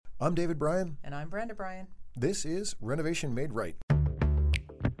I'm David Bryan. And I'm Brenda Bryan. This is Renovation Made Right.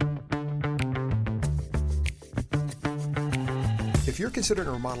 If you're considering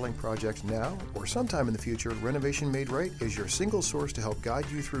a remodeling project now or sometime in the future, Renovation Made Right is your single source to help guide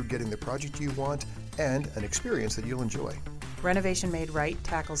you through getting the project you want and an experience that you'll enjoy. Renovation Made Right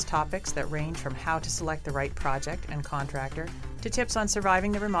tackles topics that range from how to select the right project and contractor, to tips on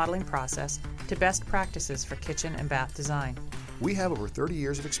surviving the remodeling process, to best practices for kitchen and bath design. We have over 30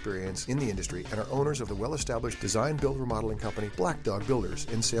 years of experience in the industry and are owners of the well-established design build remodeling company Black Dog Builders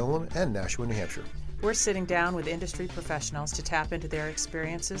in Salem and Nashua, New Hampshire. We're sitting down with industry professionals to tap into their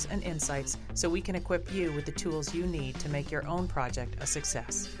experiences and insights so we can equip you with the tools you need to make your own project a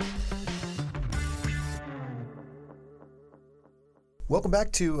success. Welcome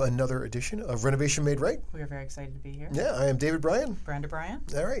back to another edition of Renovation Made Right. We are very excited to be here. Yeah, I am David Bryan. Brenda Bryan.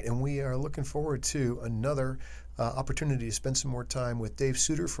 All right, and we are looking forward to another opportunity to spend some more time with Dave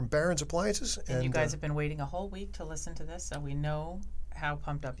Suter from Barron's Appliances. And you guys have been waiting a whole week to listen to this, so we know how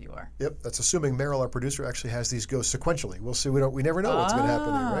pumped up you are. Yep, that's assuming Meryl, our producer, actually has these go sequentially. We'll see. We never know what's going to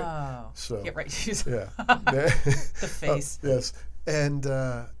happen there, right? So yeah, right. Yeah, the face. Yes, and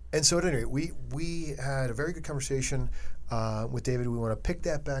so at any rate, we had a very good conversation with David. We want to pick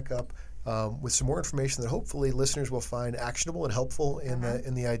that back up with some more information that hopefully listeners will find actionable and helpful in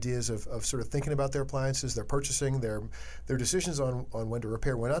the ideas of sort of thinking about their appliances, their purchasing, their decisions on when to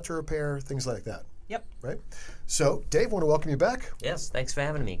repair, when not to repair, things like that. Yep. Right. So, Dave, I want to welcome you back. Yes, thanks for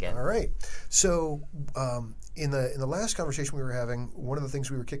having me again. All right. So, in the last conversation we were having, one of the things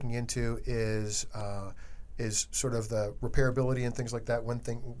we were kicking into is sort of the repairability and things like that.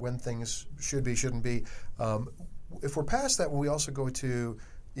 When things should be, shouldn't be. If we're past that, when we also go to,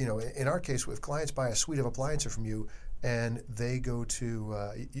 in our case, if clients buy a suite of appliances from you, and they go to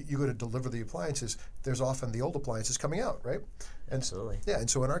you go to deliver the appliances, there's often the old appliances coming out, right? And absolutely. Yeah, and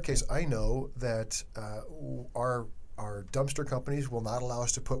so in our case, I know that our dumpster companies will not allow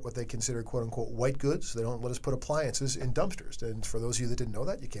us to put what they consider "quote unquote" white goods. They don't let us put appliances in dumpsters. And for those of you that didn't know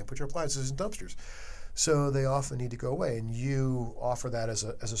that, you can't put your appliances in dumpsters. So they often need to go away, and you offer that as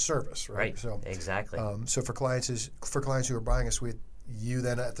a service, right? Right. So exactly. So for clients who are buying a suite, you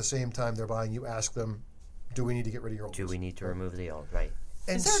then at the same time they're buying, you ask them, do we need to get rid of your old? Do we need to remove the old? Right.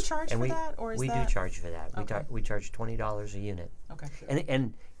 And is there a charge for that, or is we that? do charge for that. Okay. We charge $20 a unit. Okay.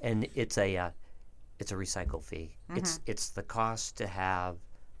 And it's a recycle fee. Mm-hmm. It's the cost to have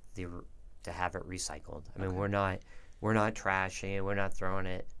it recycled. I mean, we're not trashing it. We're not throwing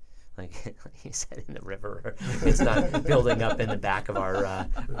it like you said in the river. It's not building up in the back of our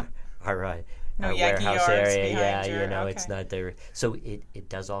warehouse area. It's not there. So it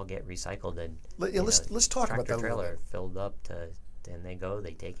does all get recycled, and let's talk about that. Trailer filled up and they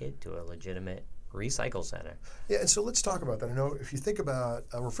take it to a legitimate recycle center. Yeah, and so let's talk about that. I know if you think about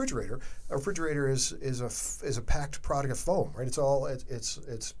a refrigerator is a packed product of foam, right? It's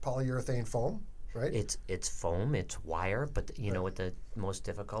polyurethane foam, right? It's foam, it's wire, but you know what the most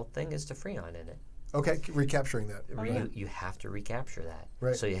difficult thing is? The Freon in it. Okay, recapturing that. You have to recapture that.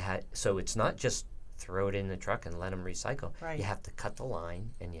 Right. So it's not just throw it in the truck and let them recycle. Right. You have to cut the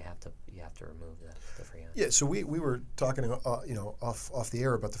line, and you have to remove the Freon. Yeah. So we were talking off the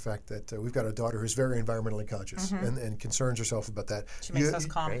air about the fact that we've got a daughter who's very environmentally conscious and concerns herself about that. She makes us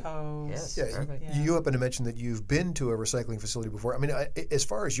compost. Yes, yeah, perfect. You happen to mention that you've been to a recycling facility before. I mean, as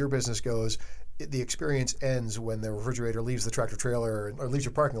far as your business goes, the experience ends when the refrigerator leaves the tractor trailer or leaves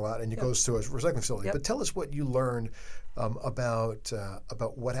your parking lot and it goes to a recycling facility. Yep. But tell us what you learned about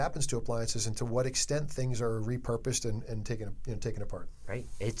what happens to appliances and to what extent things are repurposed and taken apart. Right.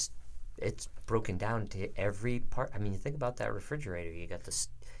 It's broken down to every part. I mean, you think about that refrigerator. You got the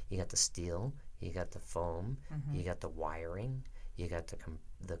steel, you got the foam, you got the wiring, you got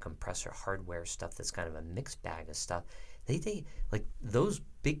the compressor hardware stuff. That's kind of a mixed bag of stuff. They like those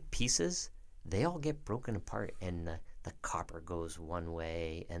big pieces. They all get broken apart, and the copper goes one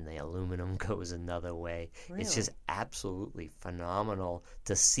way and the aluminum goes another way. Really? It's just absolutely phenomenal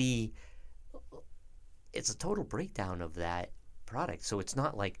to see. It's a total breakdown of that product. So it's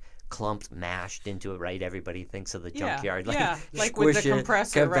not like clumped, mashed into it, right? Everybody thinks of the junkyard. Like with the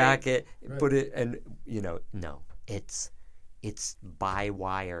compressor, cut back it, put it, and no. It's by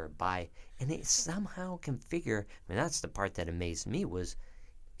wire, and it somehow can figure. I mean, that's the part that amazed me was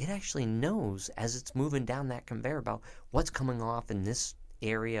it actually knows as it's moving down that conveyor belt what's coming off in this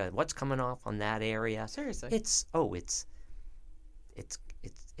area, what's coming off on that area. Seriously. It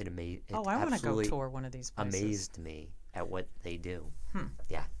amazed. I want to go tour one of these places. Amazed me. at what they do.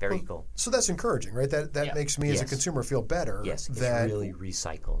 Yeah, very cool. So that's encouraging, right? That makes me as a Yes. consumer feel better. Yes, it's that really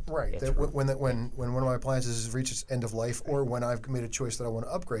recycled. right. It's That when one of my appliances has reached its end of life, or when I've made a choice that I want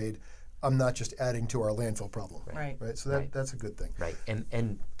to upgrade, I'm not just adding to our landfill problem. Right. Right. So Right. that's a good thing. Right,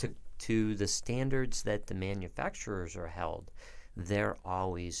 and to the standards that the manufacturers are held, they're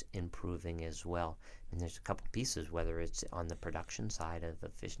always improving as well. And there's a couple pieces, whether it's on the production side of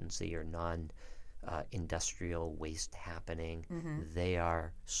efficiency or non-industrial waste happening. They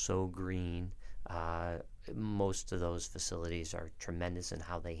are so green. Most of those facilities are tremendous in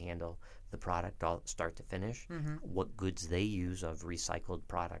how they handle the product, all start to finish. What goods they use of recycled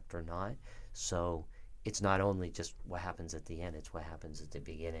product or not. So it's not only just what happens at the end; it's what happens at the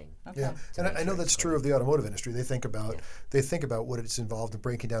beginning. Okay. Yeah, and I know that's true of the automotive industry. They think about what it's involved in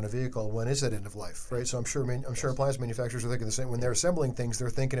breaking down a vehicle. When is that end of life, right? So I'm sure appliance manufacturers are thinking the same. When they're assembling things, they're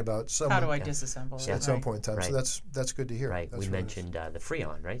thinking about How do I disassemble it? at some point in time. Right. So that's good to hear. Right. That's We really mentioned the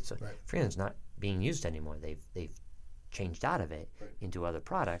Freon, right? So Right. Freon's not being used anymore. They've changed out of it into other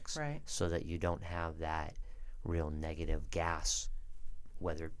products, Right. so that you don't have that real negative gas,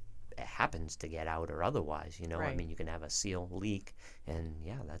 whether it happens to get out or otherwise. I Right. mean, you can have a seal leak, and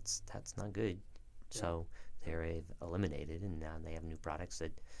that's not good. So they've eliminated, and now they have new products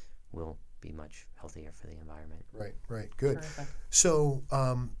that will be much healthier for the environment. Right. Good. Terrific. So,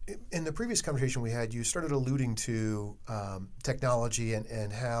 in the previous conversation we had, you started alluding to technology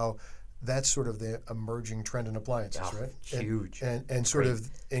and how that's sort of the emerging trend in appliances, Oh, right? huge. And sort of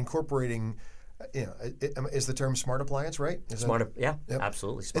incorporating, is the term smart appliance, right? Is that- Smart, yeah, Yep.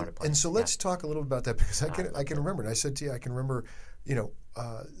 absolutely smart And appliance. so let's talk a little bit about that, because I can remember, and I said to you, I can remember,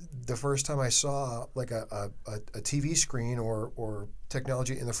 the first time I saw like a TV screen or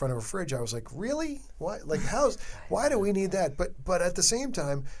technology in the front of a fridge, I was like, really? Why? Like, why do we need that? But at the same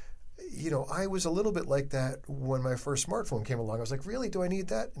time, I was a little bit like that when my first smartphone came along. I was like, really? Do I need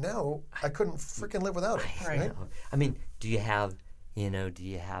that? No, I couldn't freaking live without it. Right? I mean, do you have an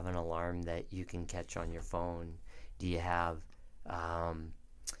alarm that you can catch on your phone? Do you have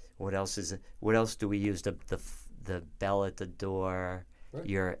what else is it? What else do we use? The bell at the door,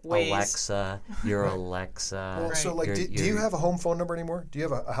 your Waze. Alexa. Well, so like, do you have a home phone number anymore? Do you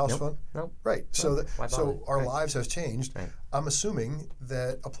have a house phone? Nope. Right. So Why bother? our Right. lives have changed. Right. I'm assuming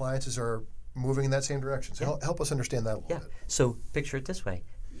that appliances are moving in that same direction. So help us understand that a little Yeah. bit. So picture it this way: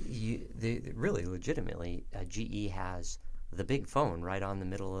 they really legitimately, GE has the big phone right on the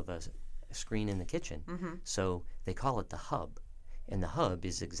middle of a screen in the kitchen. So they call it the hub. And the hub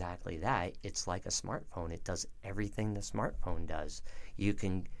is exactly that. It's like a smartphone. It does everything the smartphone does. You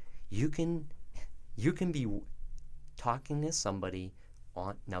can be talking to somebody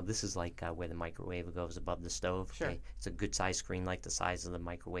on. Now this is like where the microwave goes above the stove. Sure. Okay? It's a good size screen, like the size of the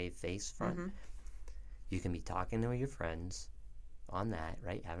microwave face front. You can be talking to your friends on that,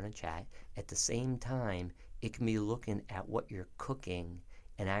 right? Having a chat. At the same time, it can be looking at what you're cooking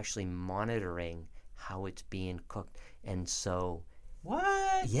and actually monitoring how it's being cooked. And so,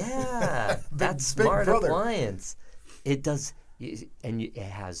 What? yeah, that's big smart brother. appliance. It does, and it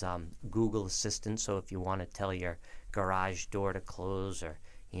has Google Assistant. So if you want to tell your garage door to close, or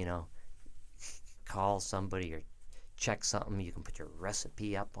call somebody or check something, you can put your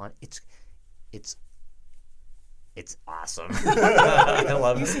recipe up on. It's awesome. I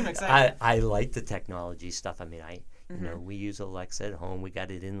love You it. seem excited. I like the technology stuff. I mean, we use Alexa at home. We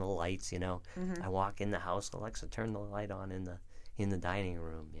got it in the lights. I walk in the house, Alexa, turn the light on in the dining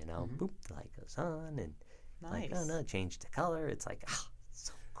room. Boop, the light goes on, and like, oh Nice. no, change the color. It's like,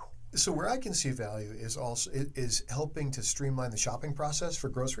 so cool. So where I can see value is helping to streamline the shopping process for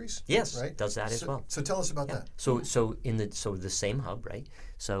groceries. Yes, Right. does that as well. So tell us about that. So the same hub, right?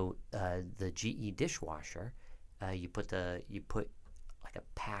 So the GE dishwasher, you put like a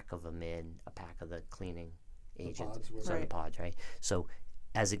pack of them in, a pack of the cleaning agents, pods, so the Right. pods, right? So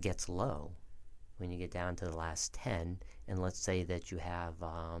as it gets low, when you get down to the last 10, and let's say that you have,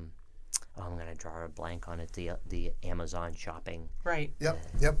 I'm going to draw a blank on it, the Amazon shopping, Right. Yep.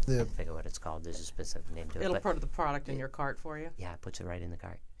 I forget what it's called. There's a specific name to it. It'll but put the product in your cart for you. yeah, it puts it right in the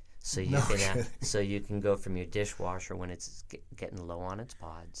cart. So you No can kidding. so you can go from your dishwasher when it's getting low on its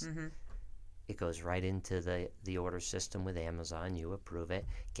pods. It goes right into the order system with Amazon. You approve it,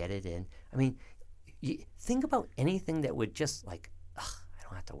 get it in. I mean, think about anything that would just like, I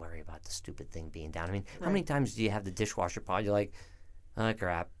don't have to worry about the stupid thing being down. I mean, how many times do you have the dishwasher pod? You're like, oh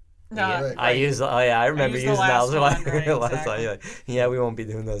crap. No, Right. I remember used the using that. last one, right, The last exactly. time, you're like, yeah, we won't be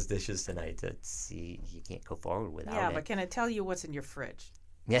doing those dishes tonight. You can't go forward without Yeah, it. but can it tell you what's in your fridge?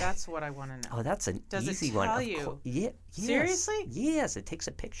 Yeah. That's what I want to know. Oh, that's an Does it easy one. tell Of you? Yes. Seriously? Yes, it takes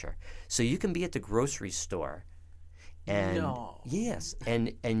a picture. So you can be at the grocery store, And No. yes,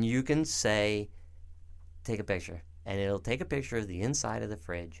 and you can say, take a picture, and it'll take a picture of the inside of the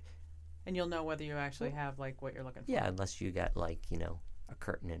fridge. And you'll know whether you actually have like what you're looking for. Yeah, unless you got like a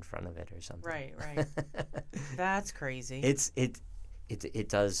curtain in front of it or something. Right. That's crazy. It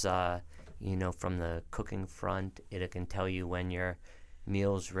does from the cooking front. It can tell you when your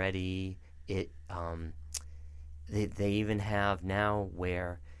meal's ready. They even have now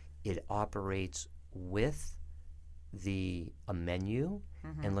where it operates with a menu,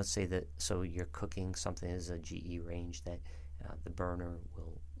 and let's say that so you're cooking something as a GE range that the burner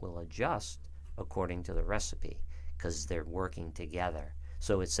will adjust according to the recipe because they're working together.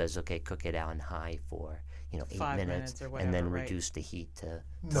 So it says, okay, cook it on high for 8 5 minutes, minutes or whatever, and then right. reduce the heat to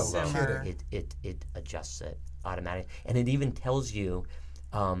No low. kidding. It adjusts it automatically, and it even tells you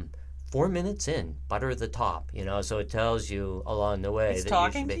 4 minutes in, butter the top. So it tells you along the way It's that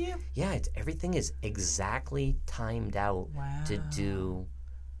talking you to should you? Yeah, everything is exactly timed out to Wow. do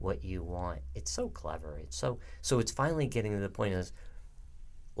what you want. It's so clever. So it's finally getting to the point is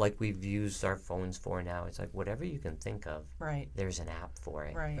like we've used our phones for now. It's like whatever you can think of, Right. there's an app for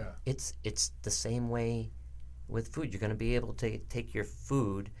it. Right. Yeah. It's the same way with food. You're going to be able to take your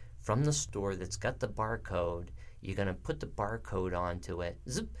food from the store that's got the barcode. You're going to put the barcode onto it,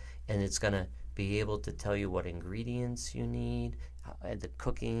 zip, and it's going to be able to tell you what ingredients you need, the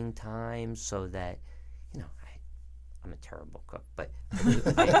cooking time, so that I'm a terrible cook, but You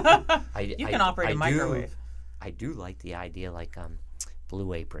can operate a microwave. I do like the idea, like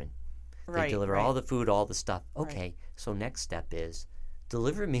Blue Apron. They Right. deliver right. all the food, all the stuff. Right. Okay, so next step is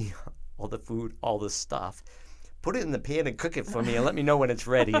deliver me all the food, all the stuff. Put it in the pan and cook it for me, and let me know when it's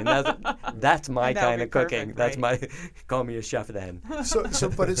ready. And that's my That would kind be of cooking. perfect, That's right. my call me a chef then. So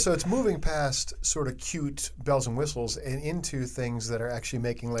it's moving past sort of cute bells and whistles and into things that are actually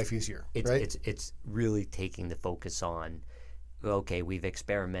making life easier, right? It's really taking the focus on. Okay, we've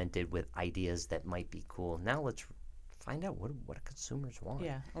experimented with ideas that might be cool. Now let's find out what do consumers want.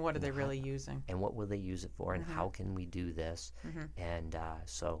 Yeah. And what are they really using? And what will they use it for, and how can we do this? And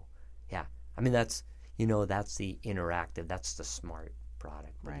that's the interactive, that's the smart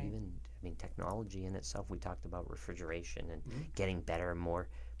product. But Right. even technology in itself, we talked about refrigeration and getting better, more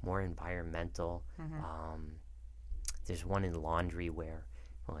environmental. There's one in laundry where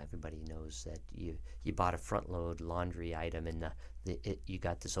everybody knows that you bought a front load laundry item and you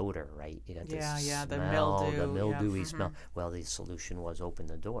got this odor, right? You got this Yeah, the smell, mildew, the yeah. mildewy smell. Well, the solution was open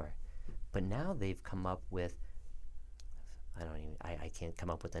the door. But now they've come up with, I can't come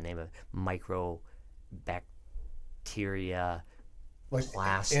up with the name of microbacteria, Like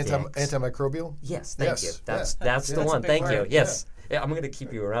plastics. antimicrobial. Yes, thank you. Yes, That's yeah. the Yeah, one. that's a big Thank you. word. Yes. Yeah, I'm going to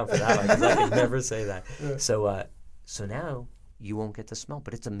keep you around for that one because I can never say that. Yeah. So now you won't get the smell,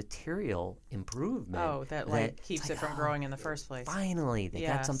 but it's a material improvement. Oh, that keeps it's it from growing in the first place. Finally, they got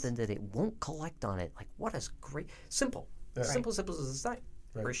Yes. something that it won't collect on it. Like, what is great? Simple. Yeah. Simple as it's not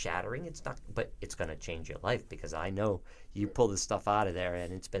Right. earth-shattering. It's not, but it's going to change your life because I know you pull the stuff out of there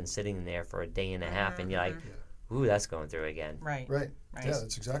and it's been sitting there for a day and a half and you're like, ooh, that's going through again. Right. Right. Right. Yeah,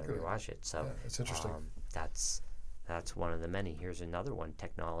 that's exactly So we right. wash it. So Yeah, that's interesting. That's one of the many. Here's another one: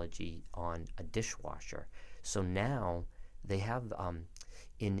 technology on a dishwasher. So now they have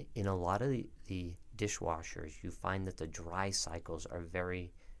in a lot of the dishwashers, you find that the dry cycles are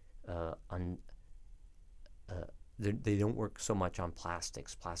very they don't work so much on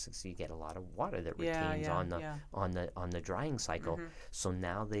plastics. Plastics, you get a lot of water that retains on the drying cycle. So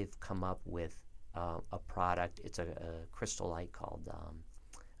now they've come up with a product. It's a crystal light called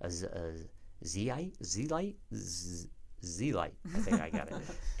Z-Light. Z-Light. I think I got it.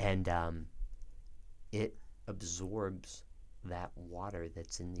 And it absorbs that water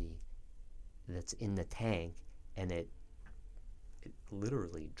that's in the tank, and it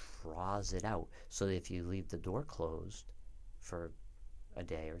literally draws it out. So that if you leave the door closed for a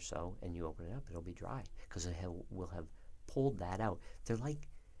day or so and you open it up, it'll be dry because it will have pulled that out. They're like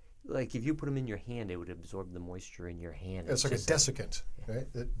if you put them in your hand, it would absorb the moisture in your hand. It's like a just dessicant, right?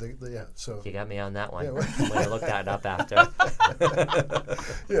 So you got me on that one. Yeah, I'm going to look that up after.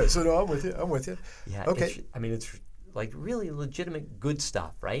 yeah. So no, I'm with you. Yeah. Okay. It's like really legitimate good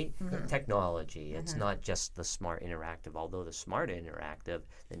stuff, right? Technology. It's not just the smart interactive, although the smart interactive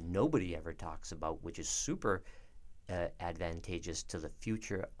that nobody ever talks about, which is super advantageous to the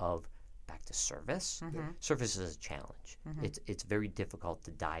future of back to service. Service is a challenge. It's very difficult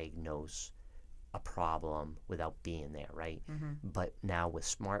to diagnose a problem without being there, right? But now with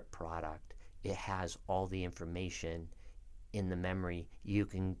smart product, it has all the information in the memory. You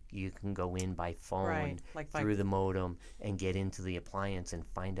can go in by phone Right, like through the modem and get into the appliance and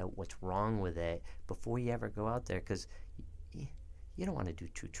find out what's wrong with it before you ever go out there, because you don't want to do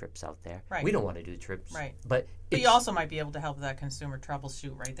 2 trips out there. Right. We don't want to do trips. Right. But you also might be able to help that consumer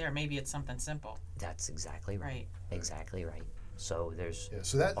troubleshoot right there. Maybe it's something simple. that's exactly right. Right. Exactly right. So there's Yeah,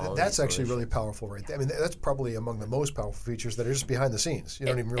 so all that's these actually really solutions. powerful right there. I mean, that's probably among the most powerful features that are just behind the scenes. You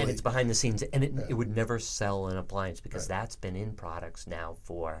don't even really. And it's behind the scenes, and it would never sell an appliance because that's been in products now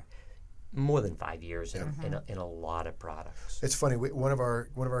for more than 5 years in a lot of products. It's funny. One of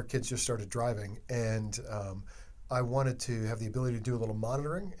our kids just started driving, and I wanted to have the ability to do a little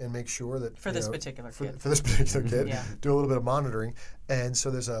monitoring and make sure that For this particular kid. for this particular kid, Yeah. do a little bit of monitoring. And so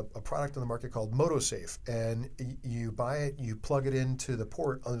there's a product on the market called MotoSafe, and you buy it, you plug it into the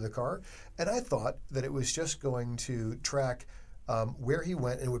port under the car, and I thought that it was just going to track where he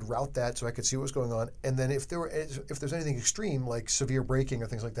went and would route that so I could see what was going on. And then if there's anything extreme like severe braking or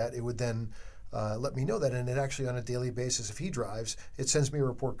things like that, it would then let me know that. And it actually, on a daily basis, if he drives, it sends me a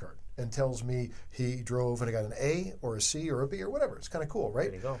report card and tells me he drove and I got an A or a C or a B or whatever. It's kind of cool, right?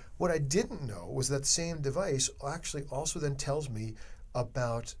 There you go. What I didn't know was that same device actually also then tells me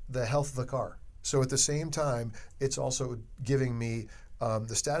about the health of the car. So at the same time, it's also giving me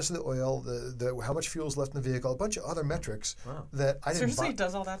the status of the oil, the how much fuel is left in the vehicle, a bunch of other metrics that I didn't Seriously, buy. it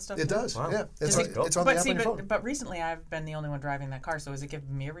does all that stuff? It now? does, Wow. yeah. It's Does on, it go? it's on the But app see, on your phone. but recently I've been the only one driving that car, so is it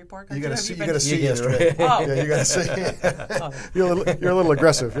giving me a report card? You got to Have see. You been- got to see You get it yesterday. right. Oh. Yeah, you got to see. You're a little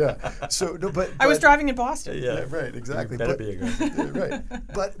aggressive, yeah. So, no, but I was but- driving in Boston. Yeah, right, exactly. Better But- be aggressive.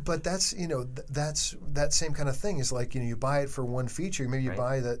 right, but that's that's that same kind of thing. Is like you buy it for one feature, maybe you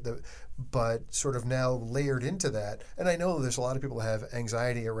Right. buy but sort of now layered into that. And I know there's a lot of people that have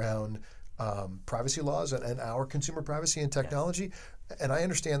anxiety around privacy laws and our consumer privacy and technology. And I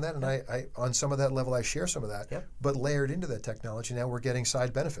understand that, and I on some of that level I share some of that. Yep. But layered into that technology, now we're getting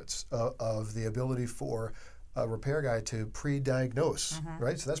side benefits of the ability for a repair guy to pre-diagnose,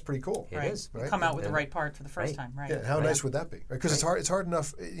 right? So that's pretty cool. It Right. is. Right. Come out with the And- right part for the first Right. time, right? Yeah, how nice would that be? Because it's hard. It's hard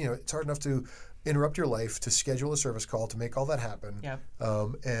enough. It's hard enough to interrupt your life to schedule a service call to make all that happen. Yep.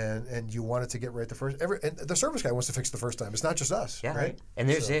 And you want it to get right the first. And the service guy wants to fix the first time. It's not just us. Yeah. Right. And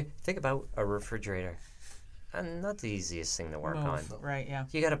there's So- think about a refrigerator. Not the easiest thing to work on. Move. Right, yeah.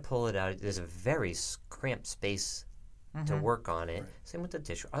 You got to pull it out. There's a very cramped space to work on it. Same with the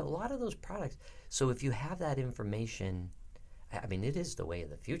dish. A lot of those products. So if you have that information, I mean, it is the way of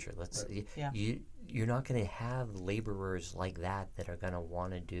the future. Yeah. You're not going to have laborers like that are going to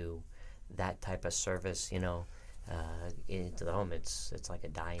want to do that type of service. Into the home. It's like a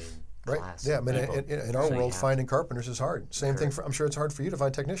dying Right. class. Yeah. I of mean, people. in our So you world, have- finding carpenters is hard. Same thing. I'm sure it's hard for you to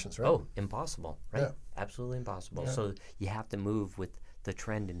find technicians, right? Oh, impossible, right? Yeah. Absolutely impossible. So you have to move with the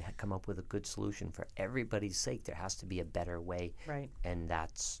trend and come up with a good solution for everybody's sake. There has to be a better way, Right. and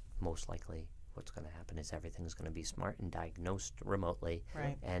that's most likely what's going to happen. Is everything's going to be smart and diagnosed remotely,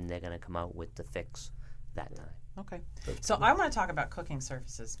 Right. and they're going to come out with the fix that time. Okay. So I want to talk about cooking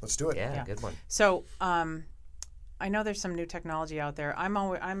surfaces. Let's do it. Yeah, Yeah. good one. So I know there's some new technology out there. I'm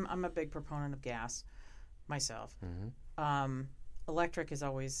a big proponent of gas myself. Electric is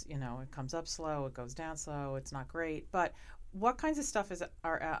always, it comes up slow, it goes down slow, it's not great. But what kinds of stuff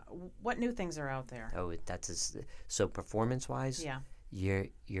what new things are out there? Oh, so performance-wise. Yeah.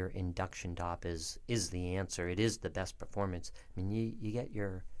 Your induction top is the answer. It is the best performance. I mean, you get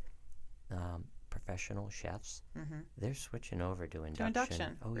your professional chefs. They're switching over to induction.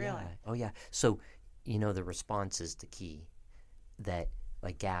 induction, Oh really? yeah. Oh yeah. So the response is the key. That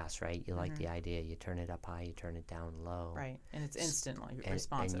like gas, right? You like the idea. You turn it up high. You turn it down low. Right. And it's instantly And,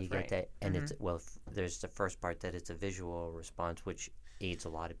 responsive, and you right? get that. And it's there's the first part that it's a visual response, which aids a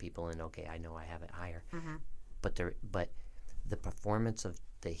lot of people in. Okay, I know I have it higher. But the performance of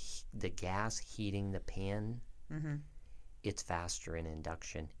the gas heating the pan, it's faster in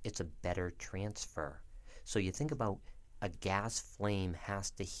induction. It's a better transfer. So you think about a gas flame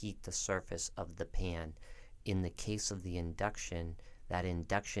has to heat the surface of the pan. In the case of the induction, that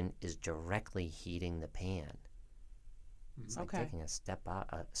induction is directly heating the pan. It's like Okay. taking a step out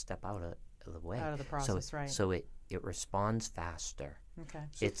of the way. Out of the process, right. So it responds faster. Okay.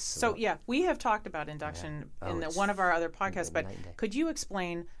 It's So yeah, we have talked about induction Oh, in it's one of our other podcasts, but night and day. could you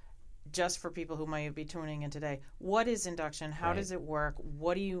explain, just for people who might be tuning in today, what is induction? How Right. does it work?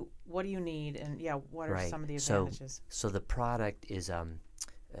 What do you need? And what are Right. some of the advantages? So the product is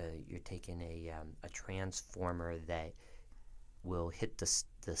you're taking a transformer that will hit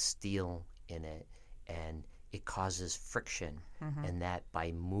the steel in it, and it causes friction, and that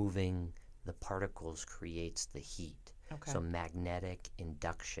by moving the particles creates the heat. Okay. So magnetic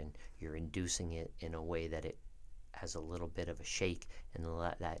induction, you're inducing it in a way that it has a little bit of a shake, and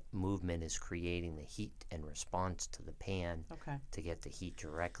that movement is creating the heat and response to the pan Okay. to get the heat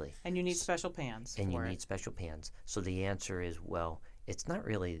directly. And you need special pans And you for need it. special pans. So the answer is, well, it's not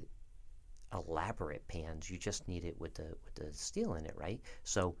really elaborate pans. You just need it with the steel in it, right?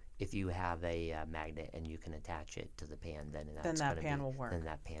 So if you have a magnet and you can attach it to the pan, then that's that gonna pan be, will work. Then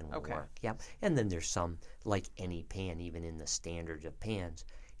that pan will Okay. work. Yep. And then there's some, like any pan, even in the standards of pans,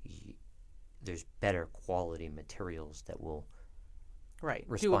 there's better quality materials that will Right. Do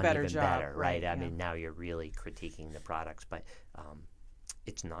a respond better even job. better, right? I yeah. mean, now you're really critiquing the products, but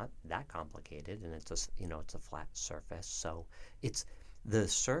it's not that complicated, and it's a flat surface. So it's the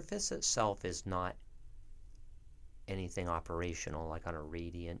surface itself is not anything operational, like on a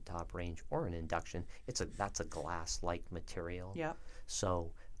radiant top range or an induction. That's a glass-like material. Yep.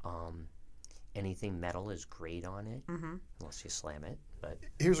 So anything metal is great on it, unless you slam it. But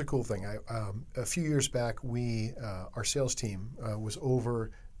Here's a cool thing. A few years back, our sales team was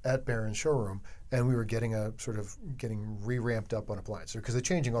over at Barron's showroom, and we were getting re-ramped up on appliances because they're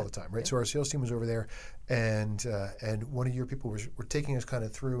changing all the time, right? So our sales team was over there, and one of your people were taking us kind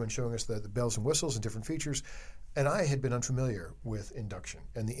of through and showing us the bells and whistles and different features, and I had been unfamiliar with induction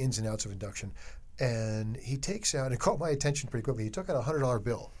and the ins and outs of induction, and he takes out, and it caught my attention pretty quickly. He took out a $100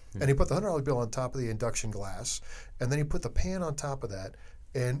 bill, and he put the $100 bill on top of the induction glass, and then he put the pan on top of that,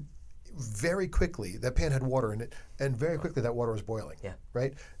 and very quickly that pan had water in it, and very quickly that water was boiling. Yeah.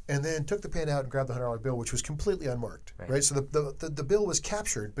 Right. And then took the pan out and grabbed the $100 bill, which was completely unmarked. Right. So the bill was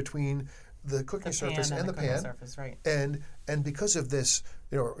captured between the cooking surface and the cooking pan. surface, right. And because of this,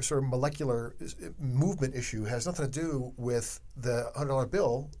 sort of molecular movement issue, has nothing to do with the $100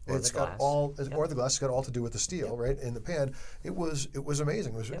 bill. Or It's the got glass. all, or the glass. It's got all to do with the steel, right? In the pan, it was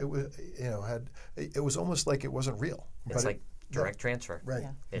amazing. It was almost like it wasn't real. it's like direct transfer. Right.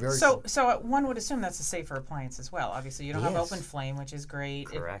 Yeah. It's- Very So, cool. so one would assume that's a safer appliance as well. Obviously, you don't have Yes. open flame, which is great.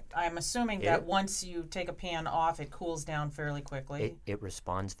 Correct. I'm assuming Yeah. that once you take a pan off, it cools down fairly quickly. It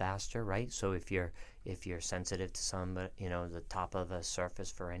responds faster, right? So if you're sensitive to the top of a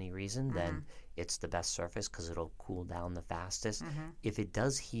surface for any reason, then it's the best surface because it'll cool down the fastest. If it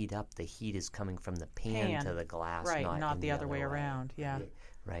does heat up, the heat is coming from the pan to the glass, right, not in the other way around. Yeah.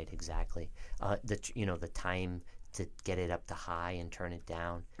 Right, exactly. The time to get it up to high and turn it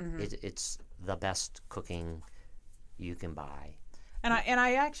down, it's the best cooking you can buy. And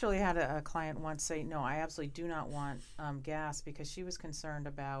I actually had a client once say, no, I absolutely do not want gas, because she was concerned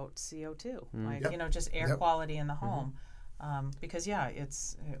about CO2, just air quality in the home. Because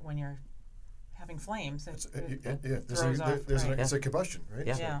it's when you're having flames, it throws off. It's a combustion, right?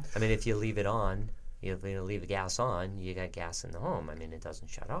 Yeah. I mean, if you leave it on, you leave the gas on, you got gas in the home. I mean, it doesn't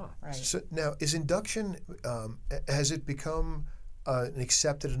shut off. Right. So now, is induction, has it become an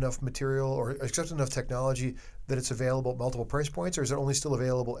accepted enough material or accepted enough technology that it's available at multiple price points, or is it only still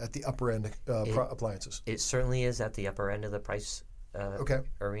available at the upper end appliances? It certainly is at the upper end of the price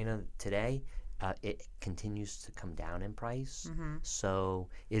arena today. It continues to come down in price. So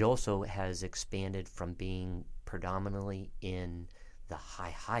it also has expanded from being predominantly in the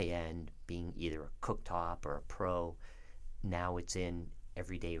high end, being either a cooktop or a pro. Now it's in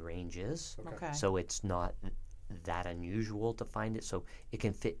everyday ranges. Okay. So it's not that unusual to find it. So it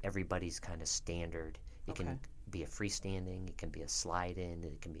can fit everybody's kind of standard. It can be a freestanding, it can be a slide-in,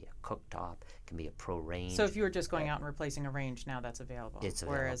 it can be a cooktop, it can be a pro range. So if you were just going out and replacing a range, now that's available. It's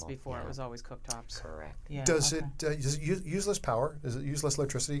Whereas available, before yeah. it was always cooktops. Correct. Yeah. Does it use less power? Does it use less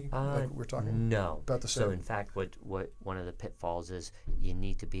electricity? Like we're talking No. about the same. So in fact, what one of the pitfalls is, you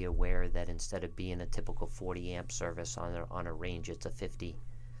need to be aware that instead of being a typical 40 amp service on a range, it's a 50.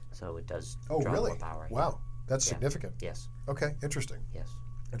 So it does draw really? more power. Wow, that's significant. Yes. Okay, interesting. Yes.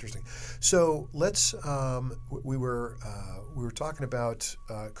 Interesting. So let's. We were talking about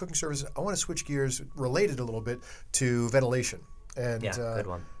cooking services. I want to switch gears, related a little bit to ventilation. And Good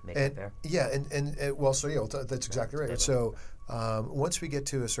one. Make and, it fair. Yeah, and that's exactly right. So once we get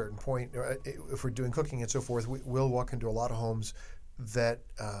to a certain point, if we're doing cooking and so forth, we'll walk into a lot of homes that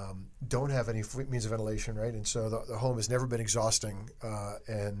don't have any means of ventilation, right? And so the home has never been exhausting,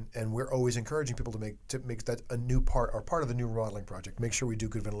 and we're always encouraging people to make that a new part or part of the new remodeling project. Make sure we do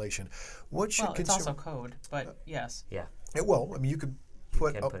good ventilation. What should It's also code, but yes. Yeah. I mean, you could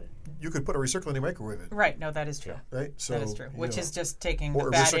put can put it. you could put a recirculating microwave in, Right. No, that is true. right? So That is true. Which is just taking or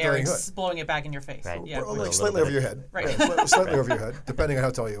the bad air and recirculating hood. blowing it back in your face. Right. Yeah. Or With a like little slightly bit over your head, Right. Slightly over your head, depending on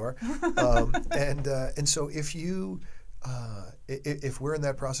how tall you are. And so if you if we're in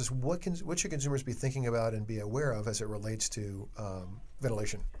that process, what should consumers be thinking about and be aware of as it relates to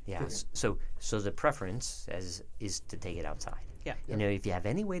ventilation? Yeah. So the preference is to take it outside. Yeah. You know, if you have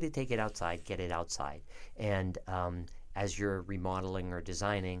any way to take it outside, get it outside. And as you're remodeling or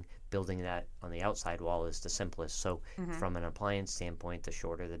designing, building that on the outside wall is the simplest. So from an appliance standpoint, the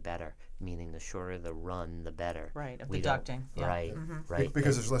shorter the better, meaning the shorter the run, the better. Right, of We the don't- ducting. Yeah. Right, right.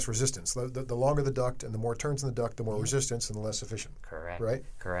 Because there's less resistance. The longer the duct and the more turns in the duct, the more resistance and the less efficient. Correct. Right?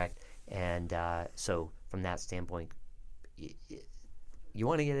 Correct. And so from that standpoint, you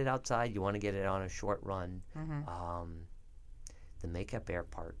want to get it outside. You want to get it on a short run. The makeup air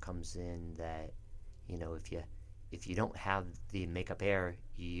part comes in that, you know, if you don't have the makeup air,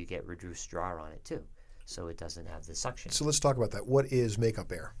 you get reduced draw on it too. So it doesn't have the suction. So let's talk about that. What is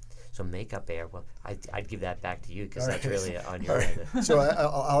makeup air? So makeup air, well, I'd give that back to you because All that's right. really on your end. So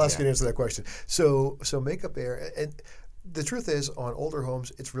I'll ask you to answer that question. So makeup air, and the truth is, on older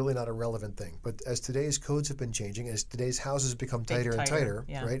homes, it's really not a relevant thing. But as today's codes have been changing, as today's houses become tighter and tighter, tighter,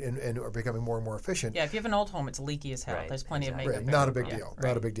 yeah. right, and are becoming more and more efficient, Yeah, if you have an old home, it's leaky as hell. Right, There's plenty exactly. of right, makeup. not air. a big Yeah, deal. right.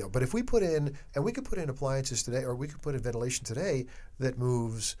 Not a big deal. But if we put in, and we could put in appliances today, or we could put in ventilation today that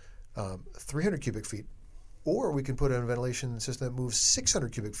moves 300 cubic feet, or we can put in a ventilation system that moves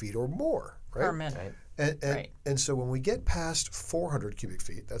 600 cubic feet or more, right? Per minute. Right. And so when we get past 400 cubic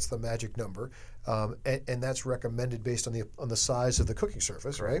feet, that's the magic number, and that's recommended based on the size of the cooking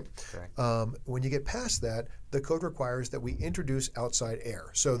surface, right? Correct. When you get past that, the code requires that we introduce outside air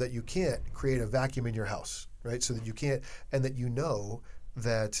so that you can't create a vacuum in your house, right? So that you can't, and that you know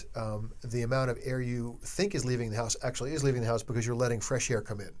that the amount of air you think is leaving the house actually is leaving the house because you're letting fresh air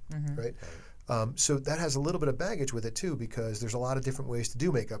come in, right? So that has a little bit of baggage with it too, because there's a lot of different ways to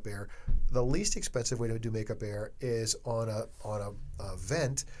do makeup air. The least expensive way to do makeup air is on a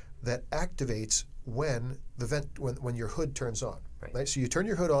vent that activates when your hood turns on. Right. So you turn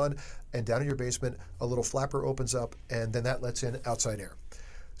your hood on, and down in your basement, a little flapper opens up, and then that lets in outside air.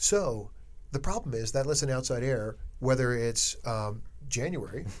 So the problem is that lets in outside air, whether it's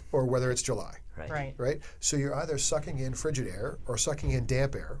January or whether it's July. Right. Right? So you're either sucking in frigid air or sucking in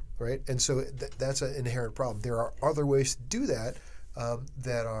damp air, right? And so that's an inherent problem. There are other ways to do that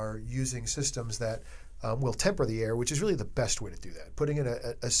that are using systems that will temper the air, which is really the best way to do that. Putting in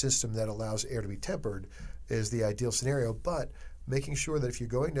a system that allows air to be tempered is the ideal scenario, but making sure that if you're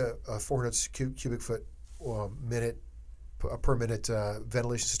going to a 400 cubic foot per minute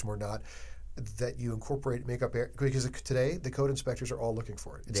ventilation system or not, that you incorporate makeup air, because today the code inspectors are all looking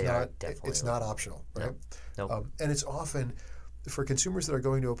for it. It's not optional, right? Nope. And it's often for consumers that are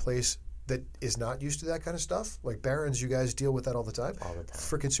going to a place that is not used to that kind of stuff. Like Barron's, you guys deal with that all the time. All the time.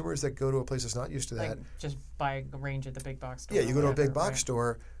 For consumers that go to a place that's not used to that, Like just buy a range at the big box store. yeah, you go to a whatever, big box right.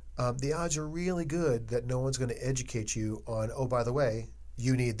 store. The odds are really good that no one's going to educate you on, oh, by the way,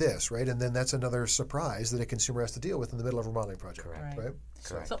 you need this, right? And then that's another surprise that a consumer has to deal with in the middle of a remodeling project, Correct. right?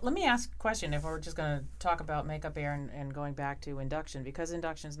 Correct. So let me ask a question if we're just going to talk about makeup air and going back to induction. Because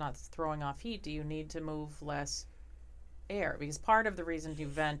induction is not throwing off heat, do you need to move less air? Because part of the reason you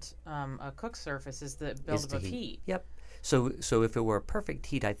vent a cook surface is the buildup of heat. Yep. So if it were a perfect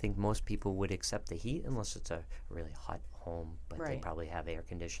heat, I think most people would accept the heat unless it's a really hot home, but they Right. probably have air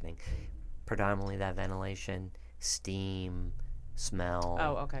conditioning. Predominantly that ventilation, steam, smell,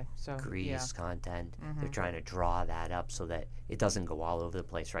 Oh, okay. So grease yeah. content. They're trying to draw that up so that it doesn't go all over the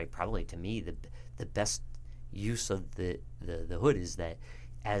place, right? Probably to me the best use of the hood is that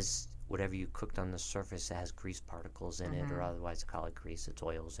as whatever you cooked on the surface that has grease particles in it, or otherwise call it grease, it's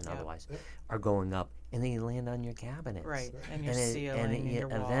oils and Yep. otherwise, are going up and they land on your cabinets. Right. And your And it- ceiling and and, it your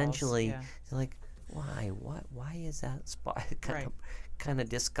walls. eventually Yeah. you're like, why is that spot Right. kind of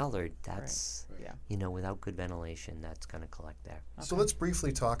discolored? That's Yeah. without good ventilation, that's going to collect there. So let's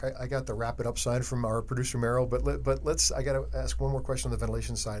briefly talk. I got the wrap it up sign from our producer Merrill, but I got to ask one more question on the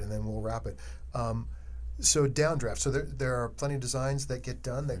ventilation side, and then we'll wrap it. So downdraft. So there are plenty of designs that get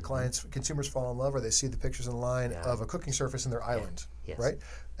done that consumers fall in love, or they see the pictures online Yeah. of a cooking surface in their island, Yes. right?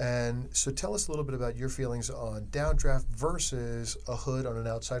 And so tell us a little bit about your feelings on downdraft versus a hood on an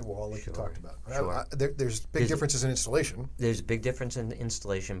outside wall, like you talked about. Sure. There's big differences in installation. There's a big difference in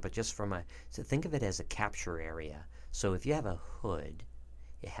installation, but just so think of it as a capture area. So if you have a hood,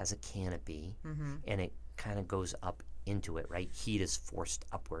 it has a canopy, and it kind of goes up into it, right? Heat is forced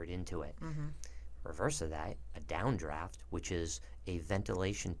upward into it. Reverse of that, a downdraft, which is a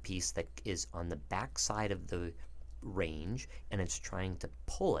ventilation piece that is on the back side of the range, and it's trying to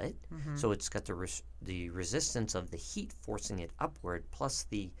pull it. So it's got the resistance of the heat forcing it upward, plus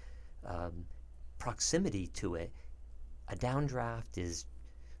the proximity to it. A downdraft is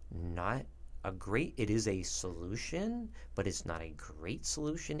not it is a solution, but it's not a great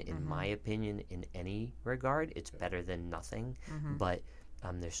solution in my opinion in any regard. It's better than nothing, but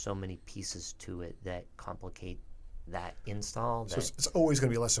there's so many pieces to it that complicate that install So that it's always going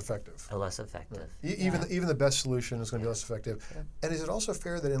to be less effective. are less effective. Even the best solution is going to be less effective. Yeah. And is it also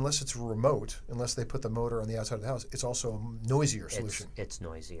fair that unless it's remote, unless they put the motor on the outside of the house, it's also a noisier solution? It's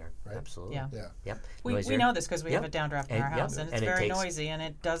noisier. Right? Absolutely. Yeah. Yeah. Yep. We Noisier. know this because we have Yep. a downdraft in And- our yep. house, and it's And it very takes- noisy, and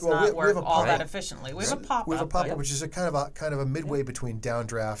it does Well, not we have work a all that pop-up. efficiently. We have a pop-up. We have a pop-up, but- which is a kind of a midway between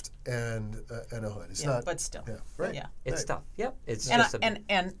downdraft and a hood. It's yeah, not. but still. Yeah. Right. Yeah. It's Right. tough. Yep. It's And, just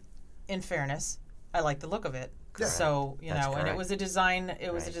and in fairness, I like the look of it. Correct. So and That's it correct. was a design.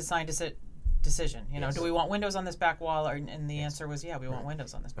 It was a Right. design decision. You know, Yes. do we want windows on this back wall? And the answer was, yeah, we want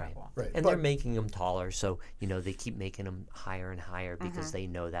windows on this back Right. wall. Right. And But- they're making them taller, so they keep making them higher and higher because they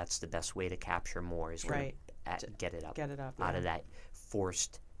know that's the best way to capture more is Right. to get it up, Get it up, out yeah. of that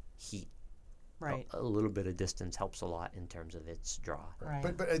forced heat. Right. A little bit of distance helps a lot in terms of its draw.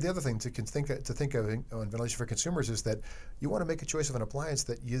 Right. But the other thing to think of on ventilation for consumers is that you want to make a choice of an appliance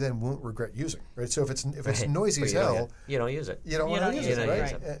that you then won't regret using, right? So if it's Right. noisy But as you don't hell, get- you don't use it. you don't You want to don't use use it, it.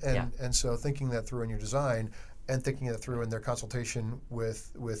 right? You don't use it. And so thinking that through in your design and thinking that through in their consultation with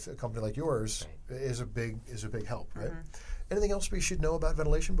a company like yours is a big help, right? Anything else we should know about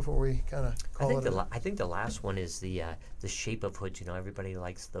ventilation before we kind of I call think it? I think the last one is the shape of hoods. Everybody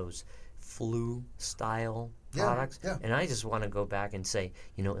likes those flue style Yeah, products, yeah. and I just want to go back and say,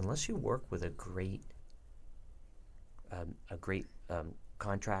 unless you work with a great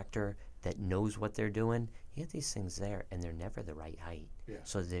contractor that knows what they're doing, you get these things there, and they're never the right height. Yeah.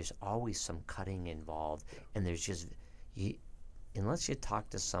 So there's always some cutting involved, and there's just unless you talk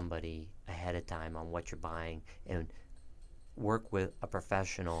to somebody ahead of time on what you're buying and work with a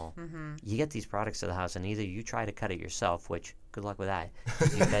professional, you get these products to the house, and either you try to cut it yourself, which good luck with that.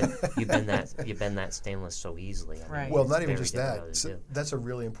 You bend that stainless so easily. I mean, Right. Well, it's not even very just difficult that. to So do. that's a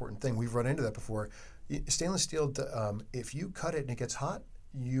really important thing. We've run into that before. Stainless steel, if you cut it and it gets hot,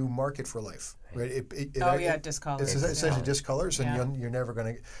 you mark it for life, right? It Discolors. It's essentially Yeah. discolors, and Yeah. you're never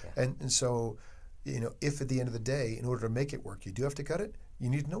going to. And so, if at the end of the day, in order to make it work, you do have to cut it, you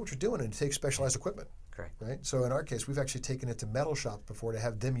need to know what you're doing and take specialized equipment. Correct. Right. So in our case, we've actually taken it to metal shop before to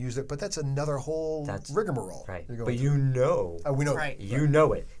have them use it, but that's another whole That's- rigmarole. Right. you're going But through. We know. Right. That. You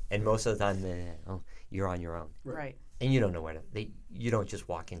know it, and most of the time, you're on your own, Right. and you don't know where to. You don't just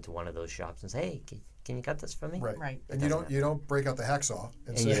walk into one of those shops and say, "Hey, can you cut this for me?" Right. Right. And you don't break out the hacksaw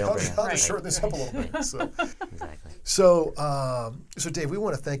and you say, don't "I'll break just out- shorten this up a little bit." So, Exactly. so Dave, we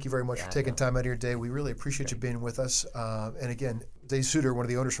want to thank you very much for taking no. time out of your day. We really appreciate you being with us. And again, Dave Suter, one of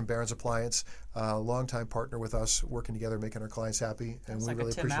the owners from Barron's Appliance, longtime partner with us, working together, making our clients happy, and It's we like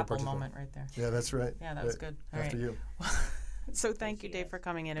really a Tim appreciate Apple participating. moment right there. Yeah, that's right. Yeah, that was Right. good. All After right. you. So thank you, Dave, for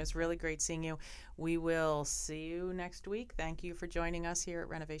coming in. It was really great seeing you. We will see you next week. Thank you for joining us here at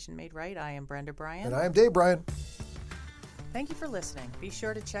Renovation Made Right. I am Brenda Bryan. And I am Dave Bryan. Thank you for listening. Be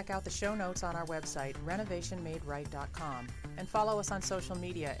sure to check out the show notes on our website, renovationmaderight.com, and follow us on social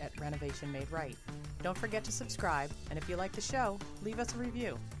media at Renovation Made Right. Don't forget to subscribe, and if you like the show, leave us a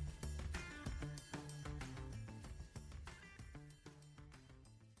review.